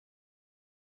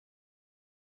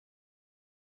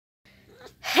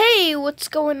Hey, what's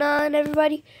going on,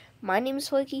 everybody? My name is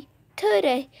Flaky.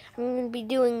 Today, I'm going to be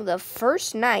doing the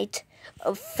first night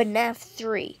of Fnaf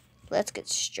 3. Let's get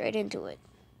straight into it.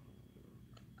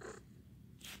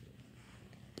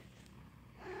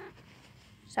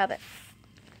 Stop it.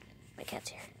 My cat's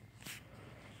here.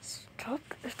 Stop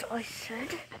it, I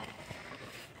said.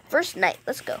 First night,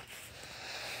 let's go.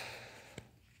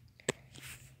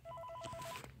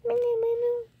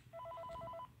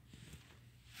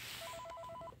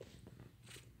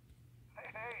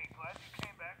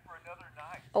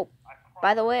 Oh,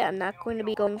 by the way, I'm not going to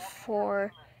be going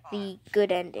for the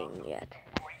good ending yet.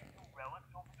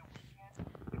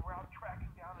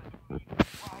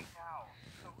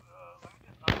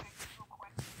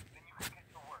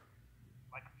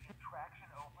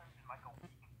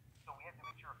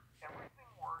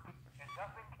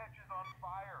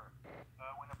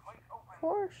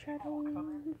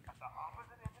 Foreshadowing.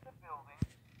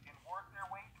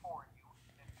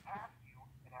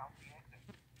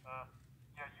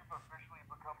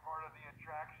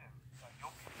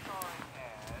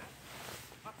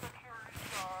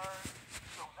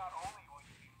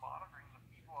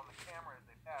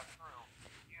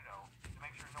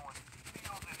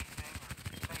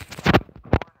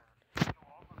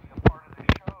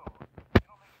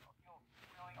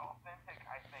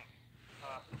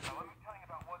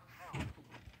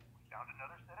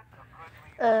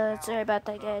 Sorry about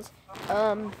that, guys.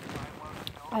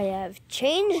 I have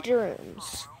changed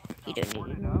rooms. You don't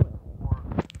need to know it.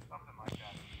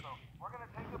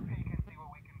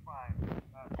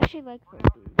 I actually like her,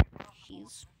 dude.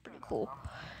 She's pretty cool.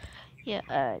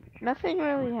 Yeah, nothing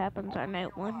really happens on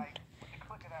night 1.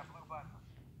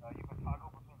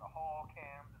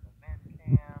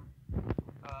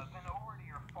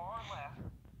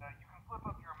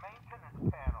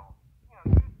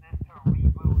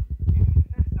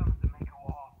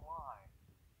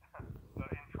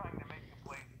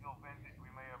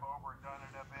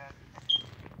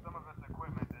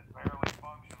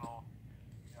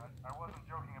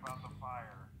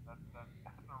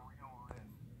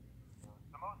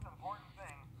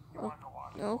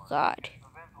 Oh God.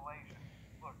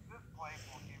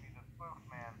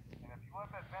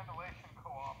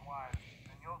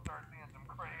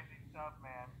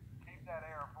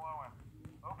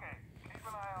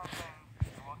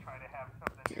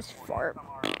 This fart.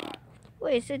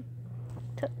 Wait,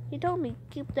 you told me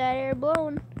keep that air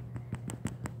blowing.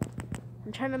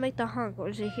 I'm trying to make the honk. Or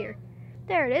is it here?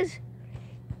 There it is.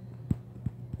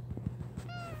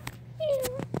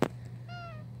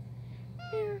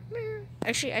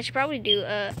 Actually, I should probably do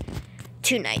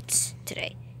 2 nights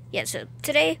today. Yeah, so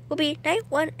today will be night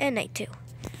 1 and night 2.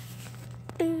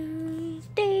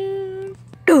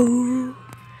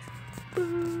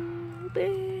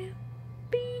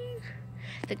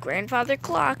 The grandfather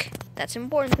clock. That's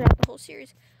important throughout the whole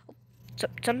series. So,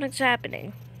 something's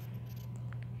happening.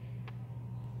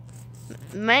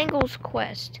 Mangle's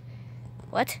quest.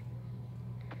 What?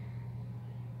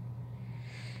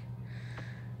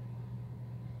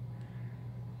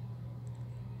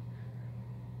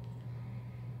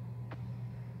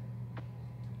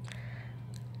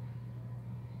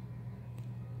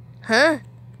 Huh?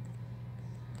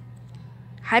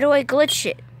 How do I glitch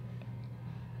it?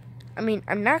 I mean,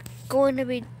 I'm not going to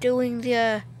be doing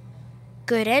the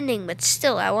good ending, but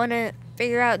still, I want to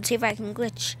figure out and see if I can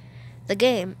glitch the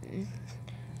game.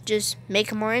 Just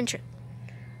make it more interesting.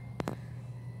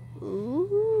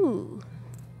 Ooh.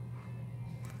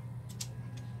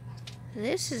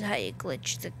 This is how you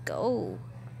glitch the go.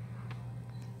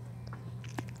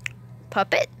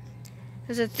 Puppet?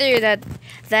 There's a theory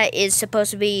that is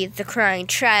supposed to be the crying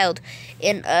child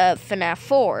in Fnaf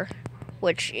 4,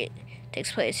 which it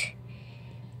takes place.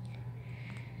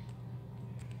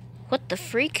 What the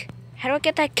freak? How do I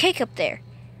get that cake up there?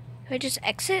 Do I just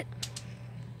exit?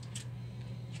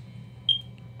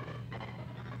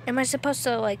 Am I supposed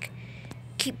to, like,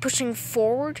 keep pushing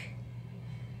forward?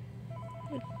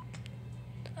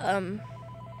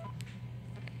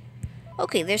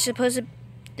 Okay, there's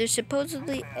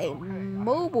supposedly a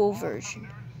mobile version.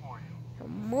 A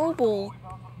mobile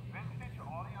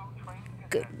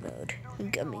good mode.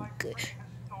 I mean, good.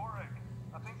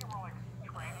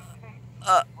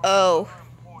 Uh-oh.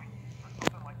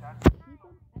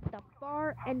 At the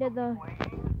far end of the...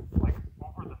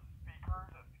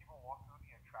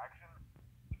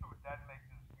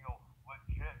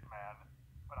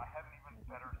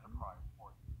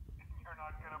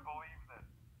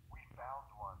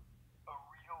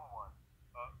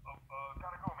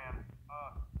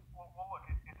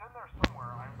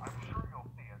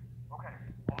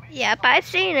 Yep, I've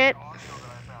seen it.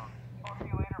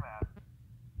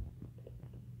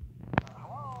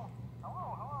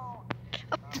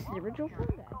 original phone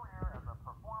guy.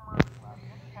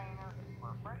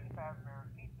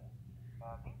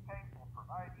 These tapes will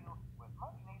provide you with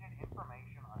much needed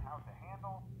information on how to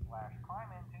handle / climb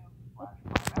into /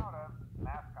 climb out of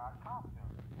mascot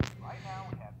costumes. Right now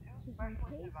we have two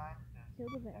specially designed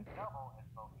suits that double as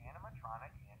both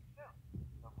animatronic and suit.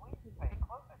 So please pay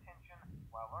close attention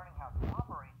while learning how to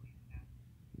operate these suits,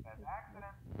 as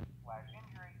accidents /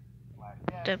 injuries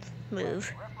 / death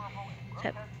move. irreparable and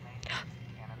grotesque nature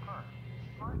can occur.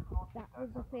 First, we'll That discuss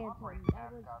was a how to Phantom. operate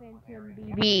That was mascots when Phantom they're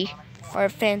in BB, animatronic or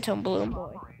Phantom Balloon Boy.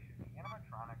 operation. The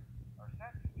animatronics are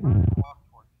set to turn and walk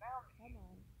towards sound cues.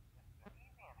 This is an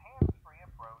easy and hands-free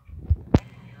approach,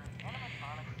 making sure the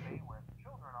animatronics stay where the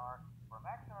children are for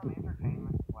maximum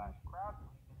entertainment /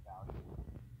 crowd-pleasing value.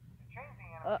 To change the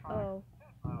animatronic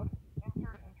suit mode,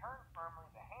 insert and turn firmly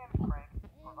the hand crank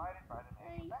provided by the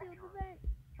manufacturer.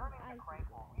 Turning the crank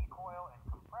will recoil and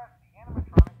compress the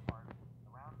animatronic parts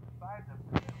around the sides of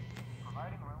the suit,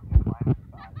 providing room to climb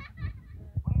inside.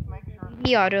 Please make sure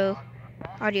The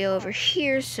audio over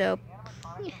here, so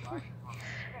we will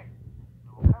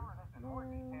cover this in more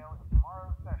detail in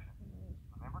tomorrow's session.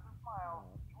 Remember to smile.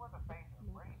 You are the face of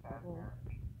Freddy Fazbear's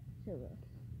Pizza.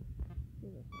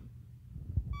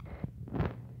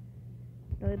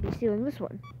 I'm going to be stealing this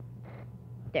one.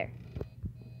 There.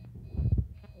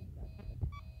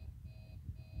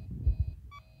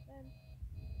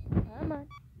 Come on.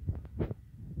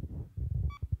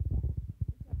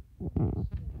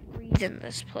 Breathe in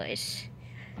this place.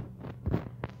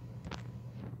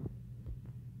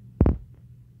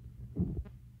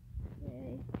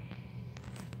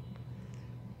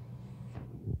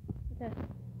 Okay.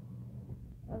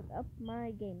 Up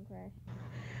my game crashed.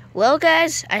 Well,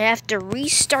 guys, I have to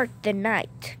restart the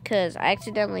night because I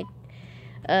accidentally,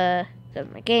 because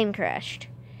my game crashed.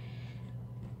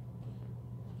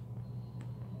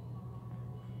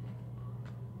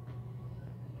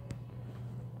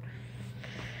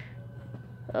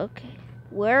 Okay,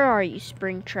 where are you,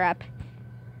 Springtrap?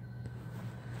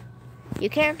 You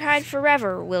can't hide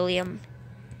forever, William.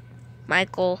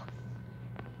 Michael.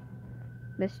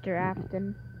 Mr.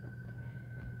 Afton.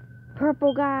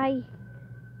 Purple guy.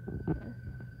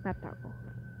 Not purple.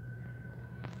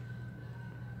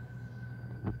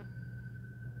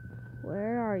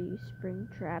 Where are you,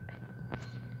 Springtrap?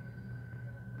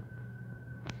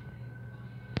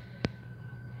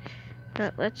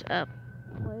 Let's up.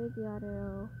 Play the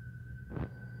audio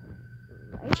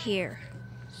right here.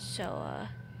 So,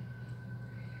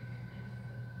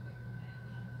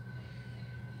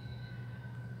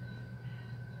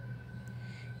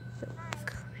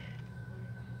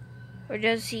 or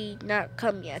does he not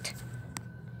come yet?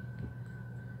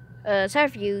 Sorry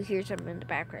if you hear something in the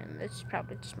background. It's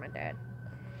probably just my dad.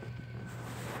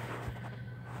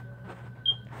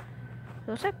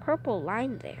 What's that purple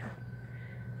line there?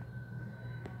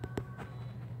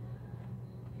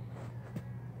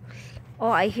 Oh,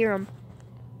 I hear him.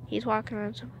 He's walking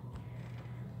around somewhere.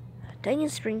 Dang it,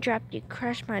 Springtrap, you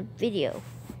crashed my video.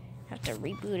 I have to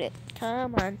reboot it.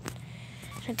 Come on.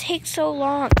 It takes so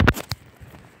long.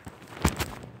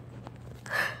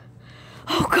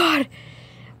 Oh, God.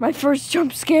 My first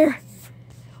jump scare.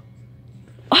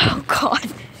 Oh, God.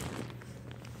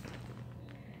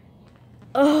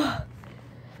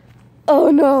 Oh,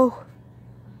 no.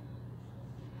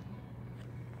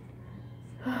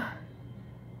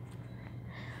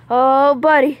 Oh,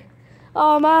 buddy.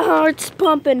 Oh, my heart's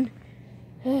pumping.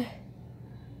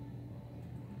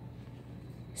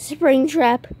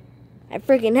 Springtrap, I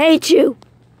freaking hate you.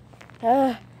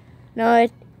 No,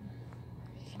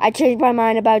 I changed my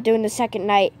mind about doing the second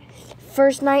night.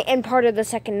 First night and part of the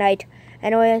second night.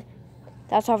 Anyway,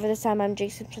 that's all for this time. I'm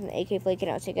Jake Simpson, AK Flake,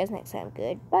 and I'll see you guys next time.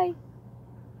 Goodbye.